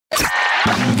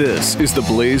This is the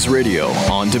Blaze Radio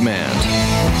on demand.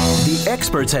 The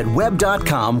experts at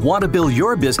Web.com want to build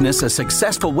your business a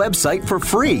successful website for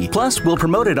free. Plus, we'll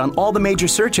promote it on all the major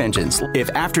search engines.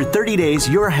 If after 30 days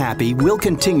you're happy, we'll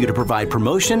continue to provide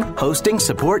promotion, hosting,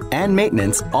 support, and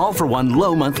maintenance, all for one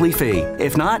low monthly fee.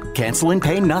 If not, cancel and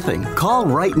pay nothing. Call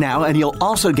right now and you'll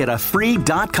also get a free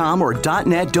 .com or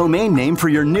 .net domain name for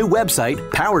your new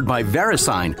website, powered by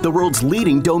VeriSign, the world's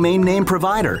leading domain name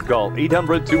provider. Call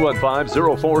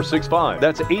 800-215-0465.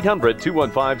 That's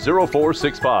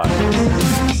 800-215-0465.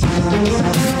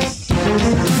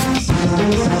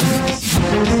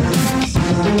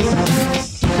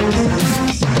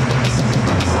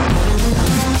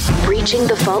 Breaching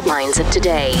the fault lines of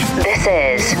today. This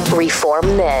is Reform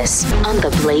This on the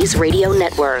Blaze Radio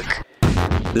Network.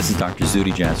 This is Dr.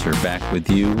 Zuhdi Jasser back with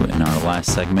you in our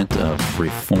last segment of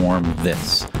Reform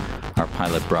This, our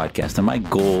pilot broadcast. And my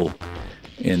goal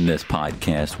in this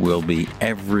podcast will be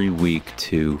every week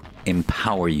to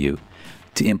empower you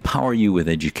with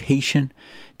education,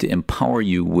 to empower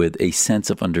you with a sense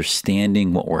of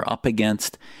understanding what we're up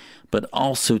against, but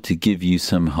also to give you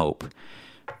some hope.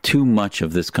 Too much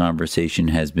of this conversation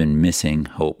has been missing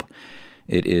hope.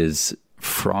 It is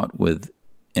fraught with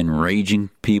enraging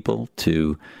people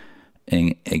to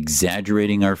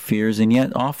exaggerating our fears and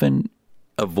yet often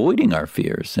avoiding our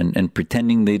fears and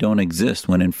pretending they don't exist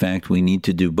when in fact we need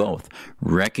to do both.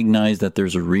 Recognize that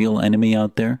there's a real enemy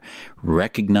out there.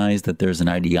 Recognize that there's an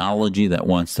ideology that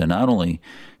wants to not only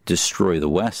destroy the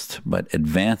West, but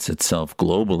advance itself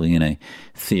globally in a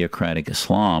theocratic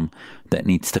Islam that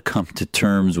needs to come to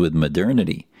terms with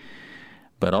modernity.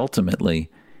 But ultimately,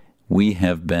 we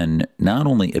have been not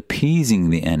only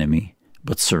appeasing the enemy,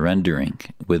 but surrendering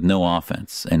with no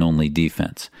offense and only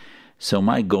defense. So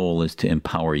my goal is to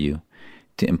empower you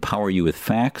with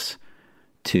facts,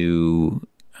 to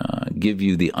give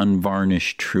you the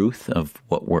unvarnished truth of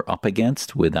what we're up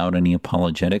against without any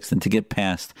apologetics, and to get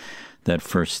past that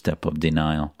first step of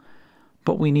denial.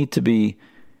 But we need to be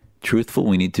truthful.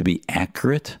 We need to be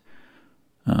accurate.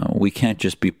 We can't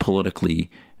just be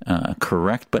politically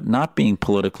correct, but not being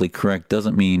politically correct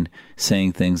doesn't mean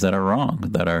saying things that are wrong,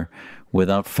 that are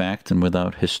without fact and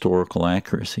without historical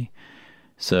accuracy.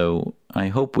 So I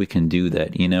hope we can do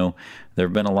that. You know, there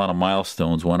have been a lot of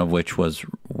milestones, one of which was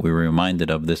we were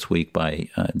reminded of this week by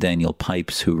Daniel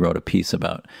Pipes, who wrote a piece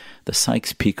about the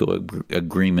Sykes-Picot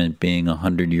Agreement being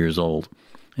 100 years old.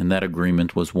 And that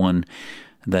agreement was one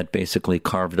that basically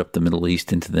carved up the Middle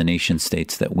East into the nation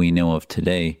states that we know of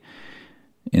today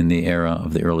in the era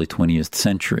of the early 20th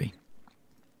century.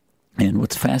 And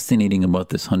what's fascinating about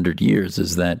this 100 years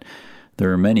is that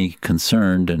there are many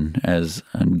concerned, and as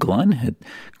Glenn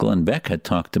Beck had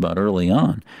talked about early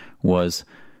on,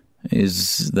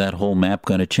 is that whole map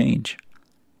going to change?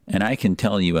 And I can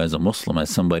tell you as a Muslim,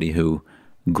 as somebody who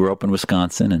grew up in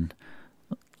Wisconsin and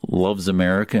loves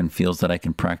America and feels that I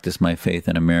can practice my faith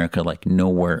in America like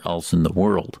nowhere else in the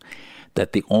world,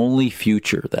 that the only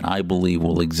future that I believe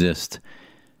will exist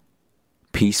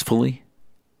peacefully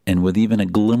and with even a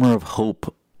glimmer of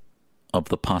hope of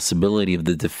the possibility of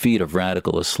the defeat of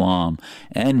radical Islam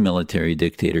and military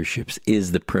dictatorships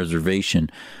is the preservation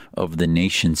of the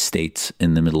nation states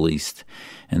in the Middle East.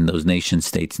 And those nation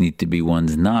states need to be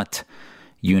ones not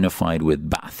unified with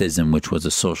Baathism, which was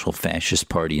a social fascist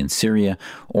party in Syria,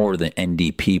 or the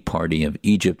NDP party of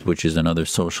Egypt, which is another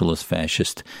socialist,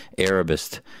 fascist,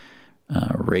 Arabist,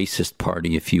 racist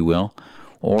party, if you will,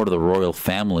 or the royal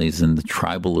families and the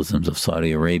tribalisms of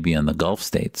Saudi Arabia and the Gulf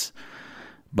states,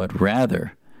 but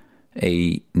rather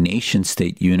a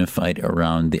nation-state unified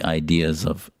around the ideas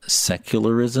of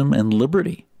secularism and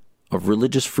liberty, of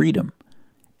religious freedom.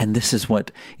 And this is what,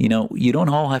 you don't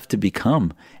all have to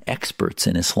become experts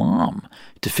in Islam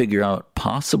to figure out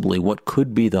possibly what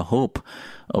could be the hope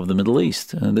of the Middle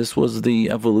East. This was the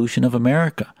evolution of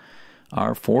America.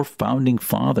 Our founding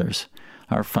fathers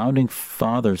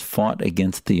fought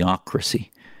against theocracy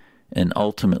and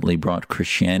ultimately brought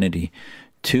Christianity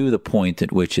to the point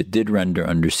at which it did render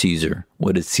under Caesar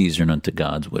what is Caesar, and unto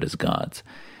God's what is God's.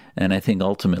 And I think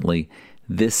ultimately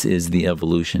this is the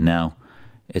evolution. Now,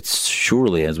 it's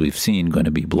surely, as we've seen, going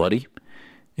to be bloody.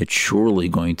 It's surely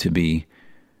going to be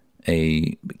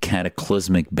a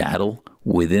cataclysmic battle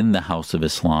within the House of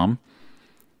Islam.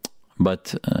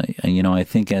 But, I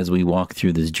think as we walk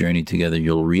through this journey together,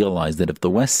 you'll realize that if the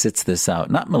West sits this out,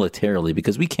 not militarily,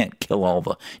 because we can't kill all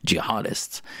the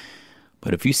jihadists,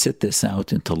 but if you sit this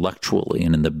out intellectually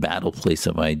and in the battle place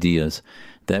of ideas,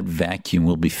 that vacuum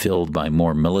will be filled by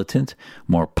more militant,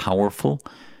 more powerful,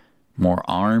 more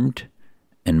armed,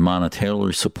 and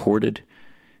monetarily supported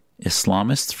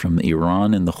Islamists from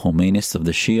Iran and the Khomeinists of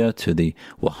the Shia to the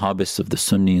Wahhabists of the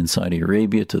Sunni in Saudi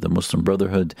Arabia to the Muslim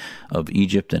Brotherhood of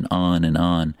Egypt and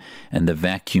on. And the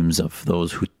vacuums of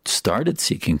those who started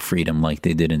seeking freedom like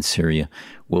they did in Syria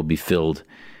will be filled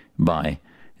by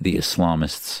the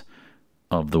Islamists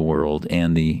of the world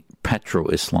and the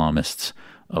petro-Islamists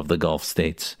of the Gulf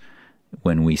states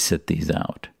when we sit these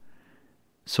out.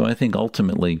 So I think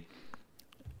ultimately,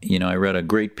 I read a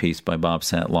great piece by Bob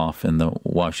Satloff in the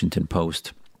Washington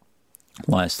Post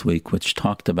last week, which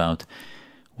talked about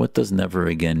what does never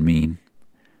again mean.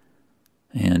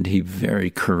 And he very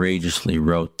courageously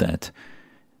wrote that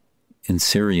in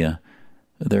Syria,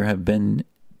 there have been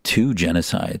 2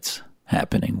 genocides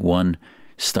happening. One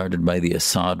started by the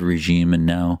Assad regime and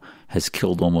now has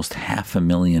killed almost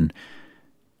 500,000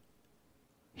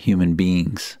 human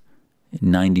beings,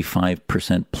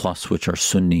 95% plus which are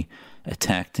Sunni,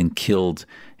 attacked and killed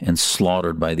and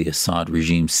slaughtered by the Assad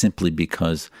regime simply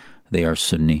because they are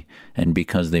Sunni and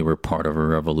because they were part of a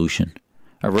revolution.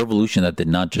 A revolution that did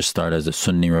not just start as a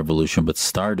Sunni revolution, but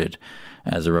started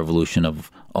as a revolution of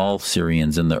all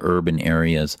Syrians in the urban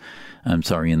areas, in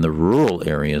the rural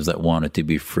areas that wanted to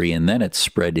be free. And then it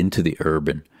spread into the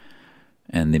urban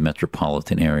and the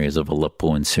metropolitan areas of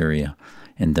Aleppo in Syria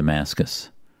and Damascus.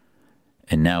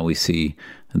 And now we see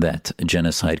that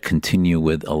genocide continue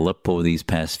with Aleppo these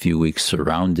past few weeks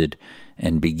surrounded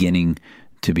and beginning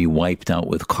to be wiped out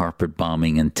with carpet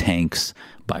bombing and tanks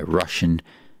by Russian,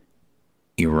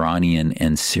 Iranian,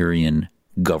 and Syrian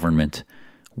government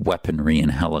weaponry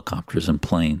and helicopters and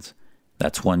planes.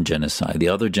 That's one genocide. The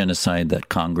other genocide that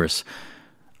Congress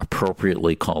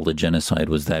appropriately called a genocide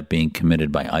was that being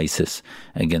committed by ISIS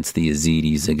against the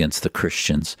Yazidis, against the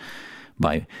Christians,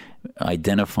 by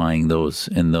identifying those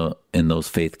in those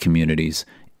faith communities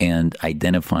and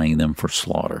identifying them for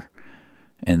slaughter.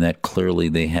 And that clearly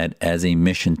they had as a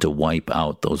mission to wipe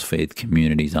out those faith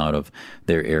communities out of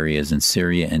their areas in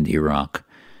Syria and Iraq.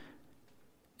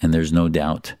 And there's no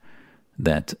doubt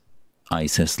that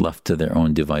ISIS, left to their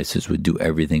own devices, would do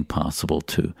everything possible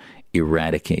to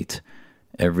eradicate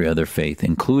every other faith,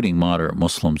 including moderate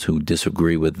Muslims who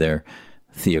disagree with their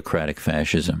theocratic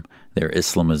fascism, their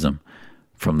Islamism,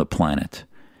 from the planet.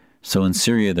 So in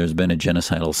Syria, there's been a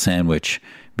genocidal sandwich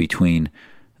between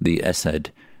the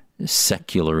Assad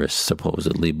secularist,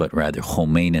 supposedly, but rather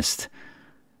Khomeinist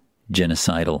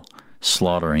genocidal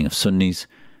slaughtering of Sunnis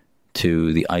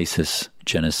to the ISIS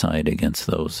genocide against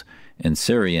those in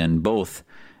Syria. And both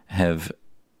have,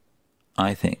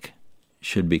 I think,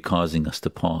 should be causing us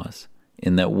to pause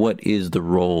in that what is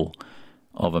the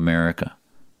of America.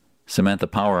 Samantha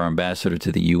Power, our ambassador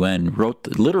to the UN,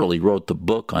 literally wrote the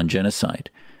book on genocide,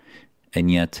 and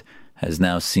yet has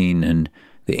now seen in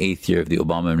the 8th year of the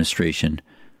Obama administration,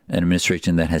 an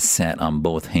administration that has sat on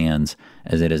both hands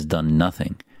as it has done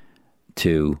nothing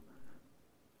to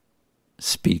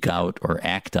speak out or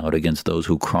act out against those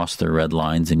who cross their red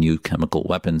lines and use chemical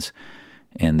weapons.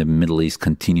 And the Middle East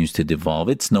continues to devolve.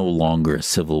 It's no longer a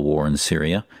civil war in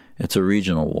Syria. It's a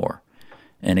regional war.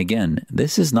 And again,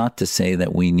 this is not to say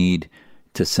that we need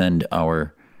to send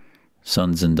our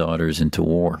sons and daughters into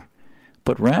war,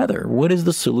 but rather, what is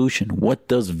the solution? What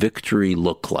does victory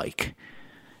look like?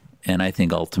 And I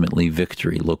think ultimately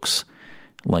victory looks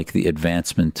like the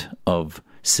advancement of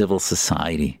civil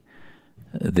society,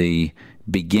 the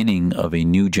beginning of a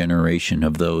new generation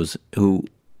of those who,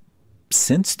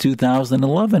 since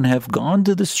 2011, have gone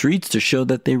to the streets to show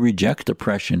that they reject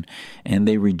oppression and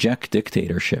they reject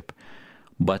dictatorship,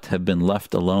 but have been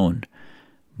left alone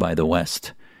by the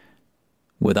West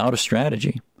without a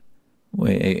strategy.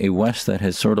 A West that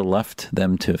has sort of left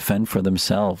them to fend for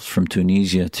themselves, from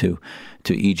Tunisia to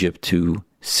Egypt to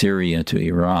Syria to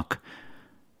Iraq.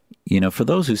 For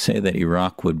those who say that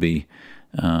Iraq would be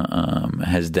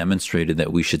has demonstrated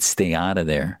that we should stay out of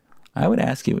there, I would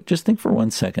ask you, just think for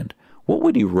 1 second, what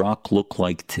would Iraq look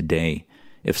like today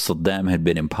if Saddam had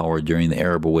been in power during the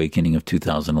Arab awakening of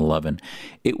 2011?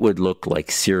 It would look like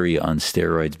Syria on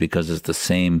steroids, because it's the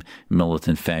same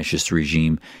militant fascist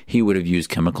regime. He would have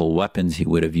used chemical weapons. He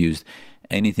would have used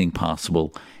anything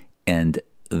possible. And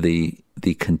the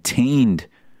contained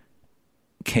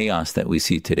chaos that we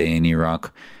see today in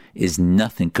Iraq is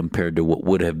nothing compared to what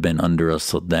would have been under a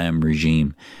Saddam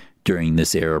regime during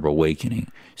this Arab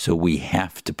awakening. So we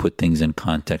have to put things in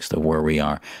context of where we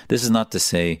are. This is not to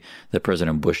say that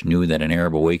President Bush knew that an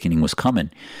Arab awakening was coming,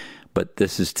 but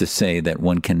this is to say that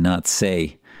one cannot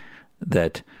say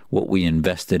that what we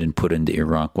invested and put into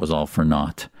Iraq was all for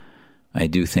naught. I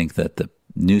do think that the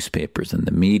newspapers and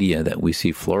the media that we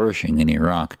see flourishing in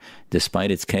Iraq,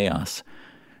 despite its chaos,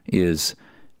 is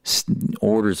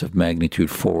orders of magnitude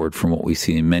forward from what we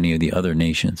see in many of the other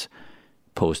nations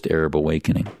post-Arab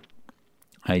awakening.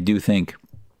 I do think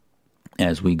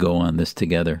as we go on this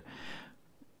together,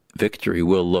 victory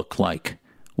will look like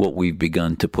what we've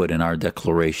begun to put in our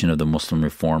declaration of the Muslim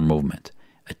Reform Movement.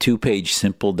 A 2-page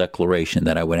simple declaration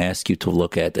that I would ask you to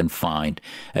look at and find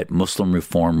at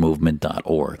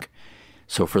MuslimReformMovement.org.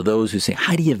 So for those who say,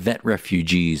 how do you vet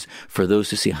refugees? For those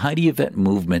who say, how do you vet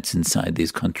movements inside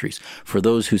these countries? For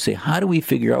those who say, how do we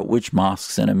figure out which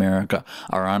mosques in America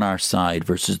are on our side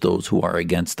versus those who are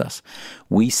against us?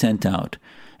 We sent out,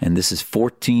 and this is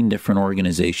 14 different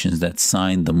organizations that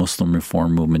signed the Muslim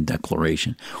Reform Movement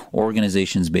Declaration,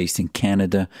 organizations based in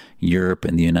Canada, Europe,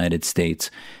 and the United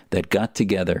States that got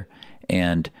together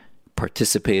and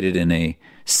participated in a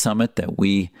summit that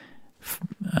we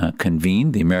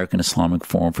convened, the American Islamic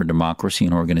Forum for Democracy,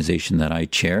 an organization that I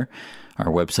chair. Our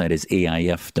website is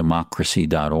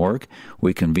aifdemocracy.org.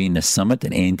 We convened a summit,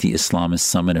 an anti-Islamist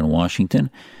summit in Washington.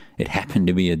 It happened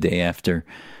to be a day after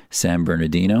San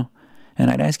Bernardino. And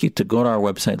I'd ask you to go to our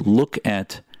website, look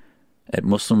at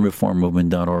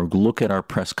MuslimReformMovement.org, look at our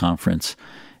press conference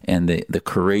and the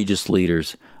courageous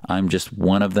leaders. I'm just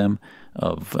one of them,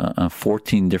 of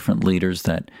 14 different leaders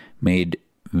that made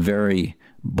very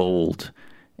bold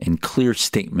and clear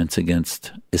statements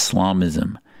against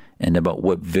Islamism and about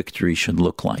what victory should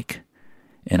look like.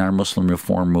 And our Muslim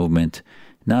Reform Movement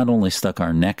not only stuck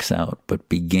our necks out, but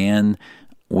began,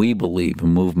 we believe, a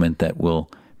movement that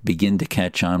will begin to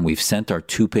catch on. We've sent our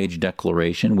 2-page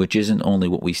declaration, which isn't only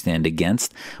what we stand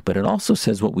against, but it also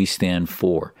says what we stand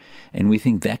for. And we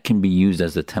think that can be used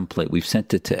as a template. We've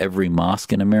sent it to every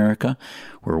mosque in America.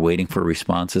 We're waiting for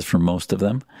responses from most of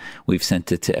them. We've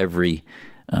sent it to every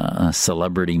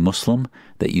celebrity Muslim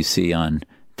that you see on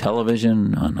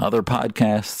television, on other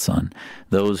podcasts, on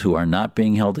those who are not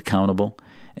being held accountable.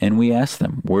 And we ask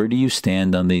them, where do you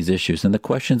stand on these issues? And the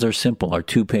questions are simple. Our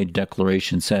 2-page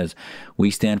declaration says, we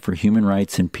stand for human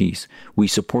rights and peace. We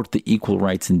support the equal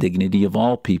rights and dignity of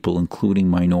all people, including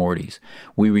minorities.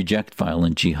 We reject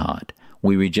violent jihad.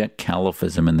 We reject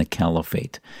caliphism and the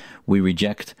caliphate. We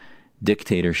reject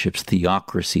dictatorships,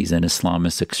 theocracies, and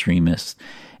Islamist extremists.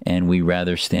 And we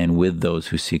rather stand with those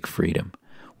who seek freedom.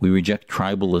 We reject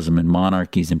tribalism and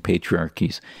monarchies and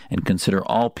patriarchies and consider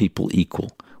all people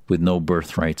equal, with no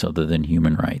birthrights other than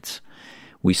human rights.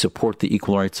 We support the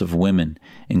equal rights of women,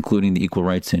 including the equal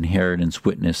rights to inheritance,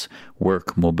 witness,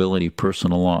 work, mobility,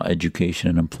 personal law, education,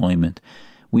 and employment.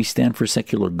 We stand for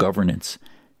secular governance,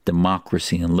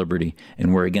 democracy, and liberty,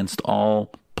 and we're against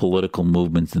all political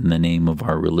movements in the name of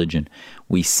our religion.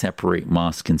 We separate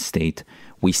mosque and state.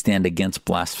 We stand against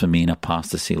blasphemy and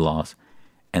apostasy laws.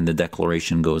 And the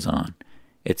declaration goes on.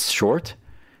 It's short.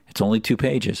 It's only 2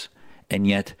 pages. And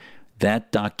yet,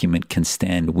 that document can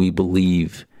stand, we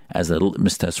believe, as a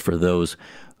litmus test for those.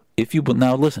 If you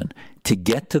now listen, to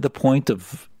get to the point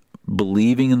of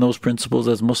believing in those principles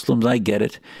as Muslims, I get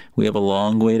it. We have a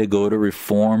long way to go to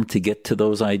reform to get to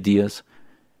those ideas.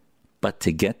 But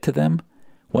to get to them,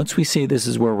 once we say this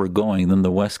is where we're going, then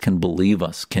the West can believe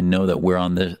us, can know that we're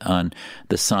on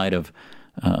the side of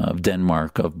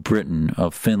Denmark, of Britain,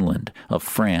 of Finland, of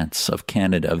France, of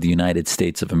Canada, of the United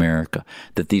States of America,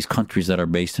 that these countries that are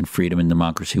based in freedom and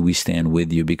democracy, we stand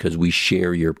with you because we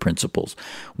share your principles.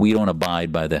 We don't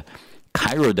abide by the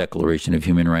Cairo Declaration of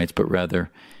Human Rights, but rather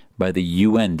by the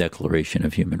UN Declaration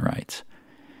of Human Rights.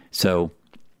 So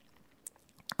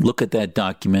look at that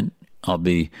document. I'll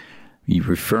be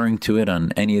referring to it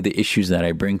on any of the issues that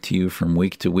I bring to you from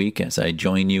week to week as I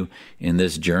join you in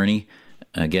this journey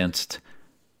against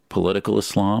political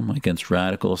Islam, against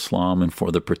radical Islam, and for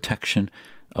the protection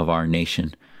of our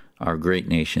nation, our great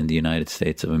nation, the United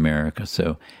States of America.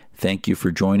 So thank you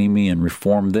for joining me in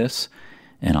Reform This,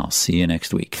 and I'll see you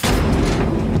next week.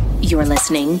 You're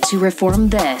listening to Reform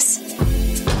This,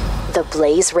 the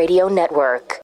Blaze Radio Network.